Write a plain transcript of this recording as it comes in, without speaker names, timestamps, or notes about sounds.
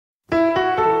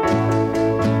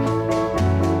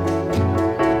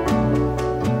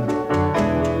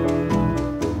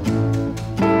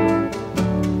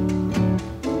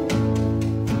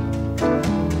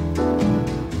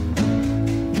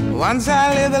Once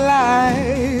I lived the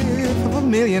life of a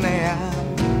millionaire,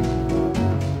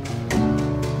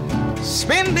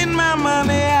 spending my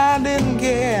money I didn't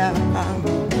care,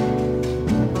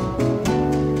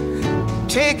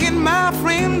 taking my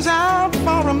friends out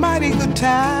for a mighty good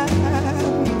time,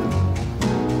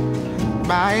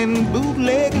 buying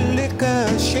bootleg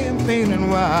liquor, champagne and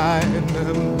wine.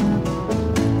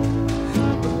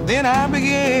 But then I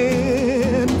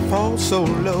began to fall so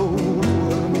low,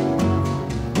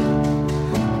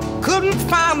 couldn't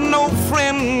find no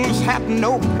friends, had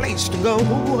no place to go.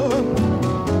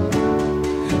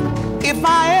 If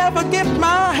I ever get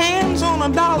my hands on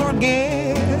 $1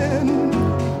 again,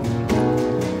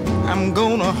 I'm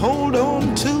gonna hold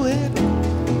on to it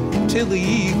till the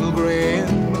eagle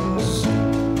grins.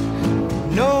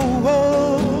 Nobody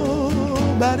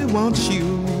wants you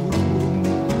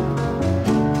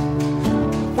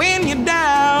when you're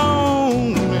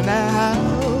down and out.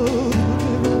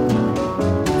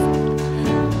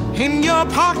 In your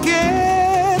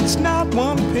pockets, not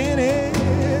one penny,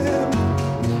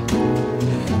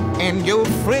 and your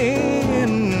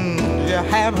friends, you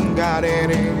haven't got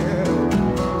any.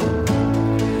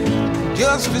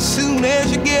 Just as soon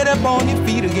as you get up on your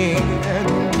feet again,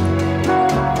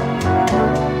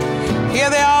 here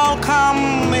they all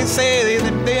come, they say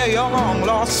that they're your long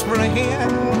lost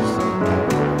friends.